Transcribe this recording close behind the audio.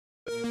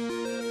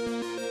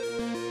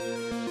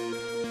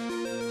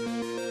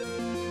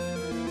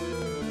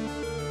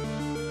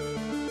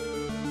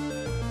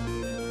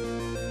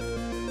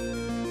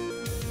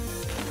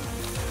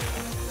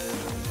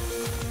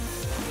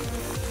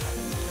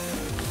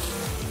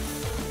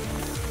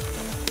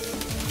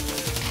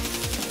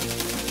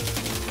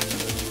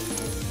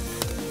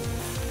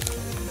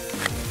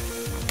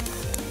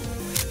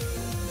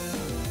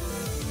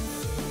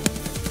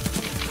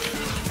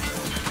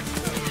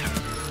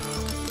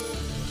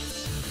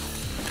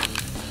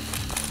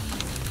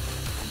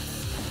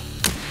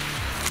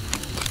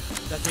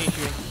That's me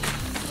shooting.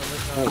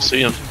 I don't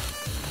see him.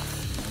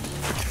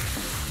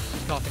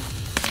 He's coughing.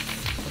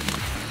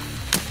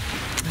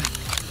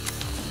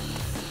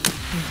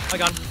 I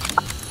got him.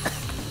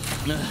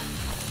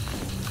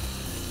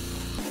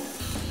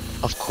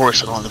 Of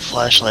course I don't have the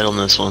flashlight on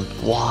this one.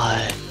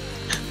 Why?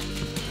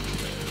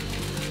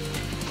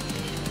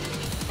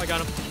 I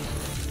got him.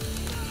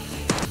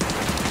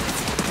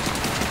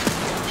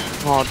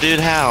 Oh, dude,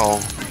 how?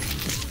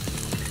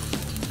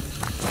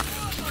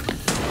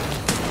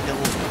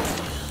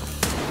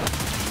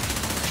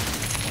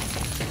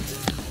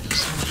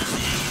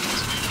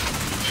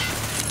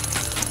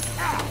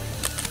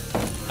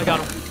 I got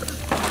him.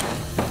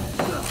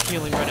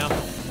 Healing right now.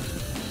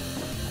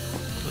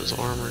 His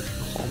armor.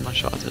 All my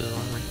shots at his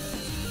armor.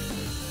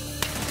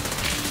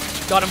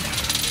 Got him.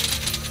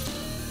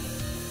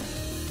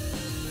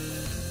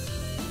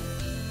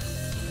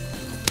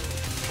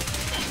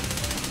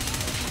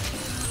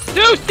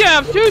 Two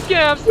scams! Two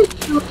scams!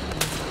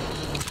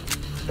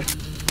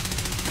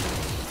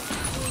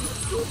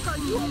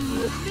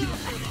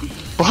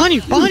 Behind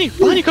you! Behind you!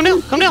 Behind you! Come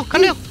down! Come down!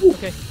 Come down!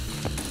 Okay.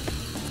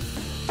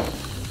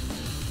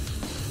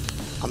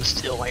 I'm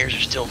still. My ears are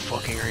still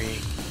fucking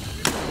ringing.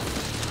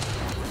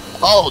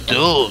 Oh,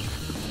 dude,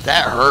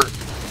 that hurt,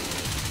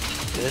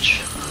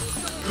 bitch.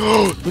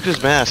 Look at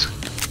his mask.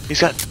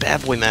 He's got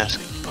bad boy mask.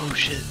 Oh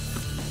shit.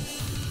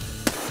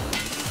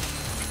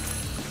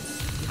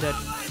 He's dead.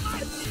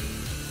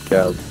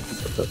 Yeah,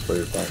 that's what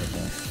you're talking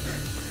about.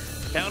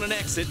 Down an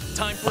exit.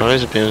 Time for. Oh,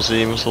 he's a PMC.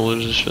 He must have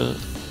lose his shit.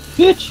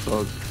 Bitch!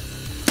 Oh.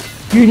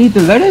 You need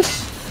the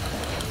lettuce?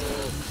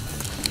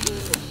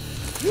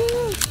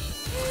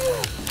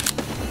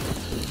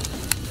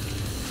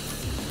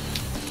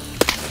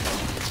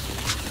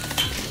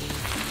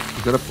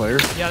 Is that a player?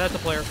 Yeah, that's a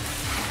player.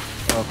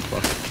 Oh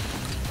fuck.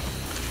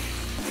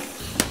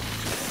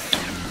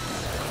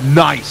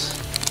 Nice!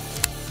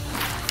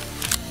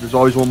 There's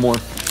always one more.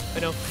 I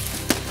know.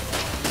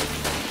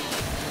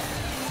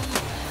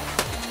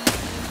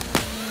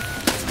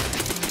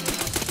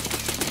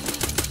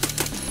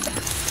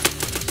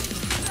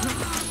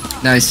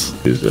 Nice.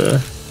 Who's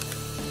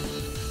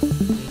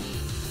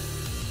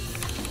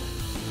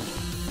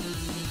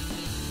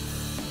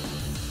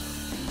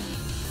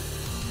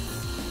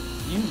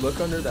You look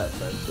under that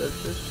fence,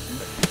 that's just...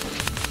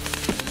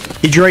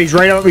 He's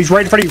right up, he's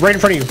right in front of you, right in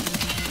front of you.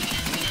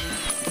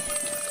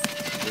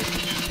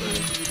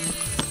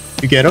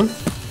 You get him?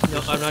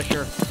 No, I'm not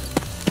sure.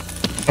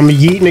 I'm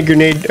yeeting a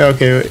grenade.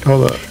 Okay, wait,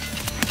 hold up.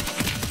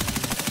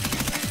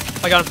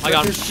 I got him. I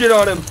got him. shit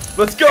on him!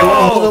 Let's go!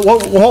 Hold.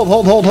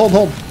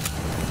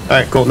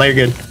 Alright, cool, now you're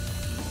good.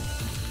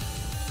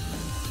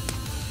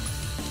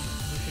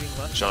 Shooting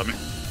left. Shot me.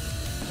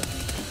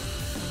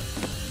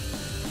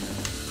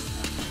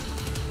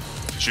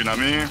 Shooting at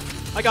me.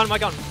 I got him. I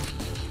got him.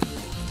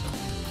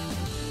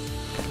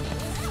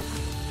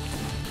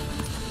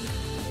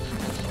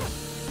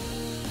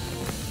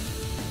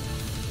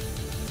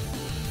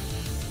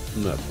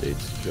 An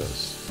update's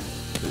just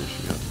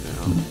finishing up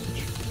now.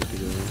 Should be good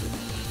to go.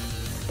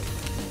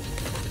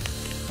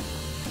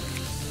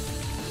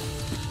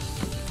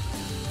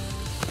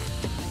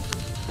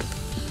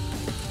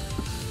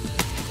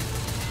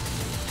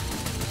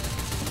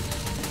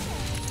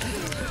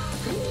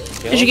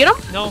 Did you get him?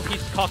 No,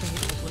 he's coughing.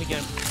 Let me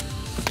get him.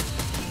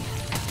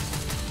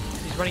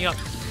 He's running up.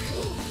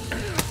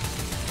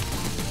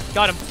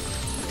 Got him.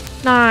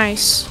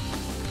 Nice.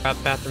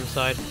 Grab bathroom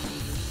side.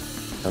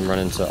 I'm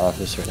running to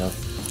office right now.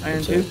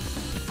 Iron That's 2.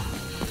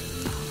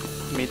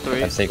 Me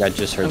 3. I think I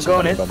just heard I'm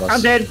going somebody in. above us.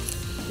 I'm dead.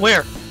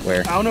 Where?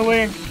 Where? I don't know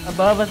where.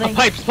 Above, I think.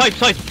 Pipes.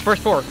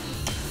 First floor.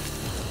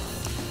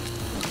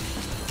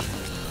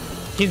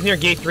 He's near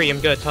gate 3.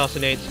 I'm good. Toss the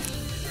nades.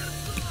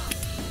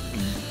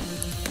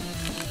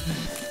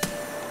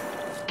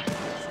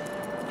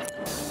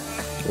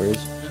 Where is?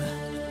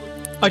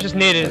 I just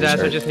naded his He's ass.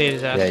 hurt. I just naded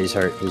his ass. Yeah, he's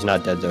hurt. He's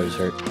not dead though. He's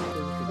hurt.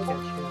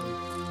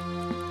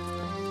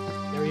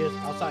 There he is.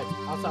 Outside. I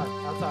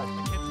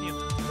can't see him.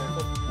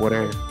 What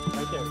area?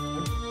 Right there.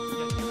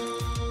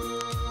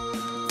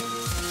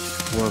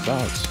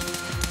 Whereabouts?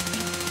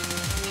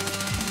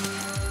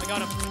 I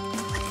got him.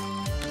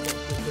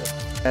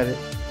 Have it.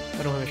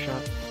 I don't have a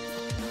shot.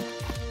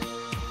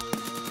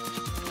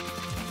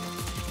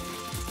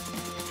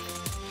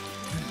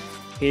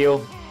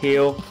 Heal.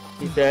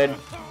 He's dead.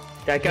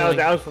 That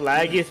guy was the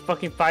laggiest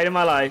fucking fight of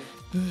my life.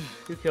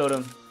 Who killed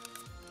him?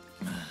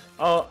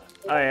 Oh,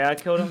 yeah, I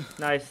killed him.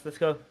 Nice, let's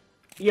go.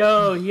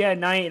 Yo, he had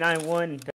 991.